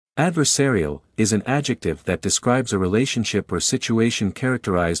Adversarial is an adjective that describes a relationship or situation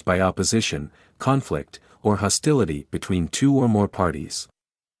characterized by opposition, conflict, or hostility between two or more parties.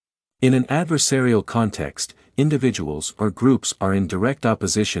 In an adversarial context, individuals or groups are in direct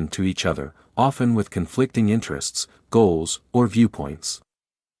opposition to each other, often with conflicting interests, goals, or viewpoints.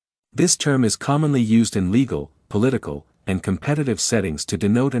 This term is commonly used in legal, political, and competitive settings to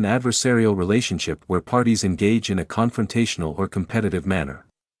denote an adversarial relationship where parties engage in a confrontational or competitive manner.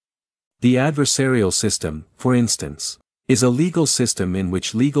 The adversarial system, for instance, is a legal system in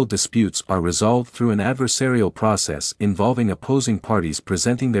which legal disputes are resolved through an adversarial process involving opposing parties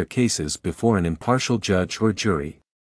presenting their cases before an impartial judge or jury.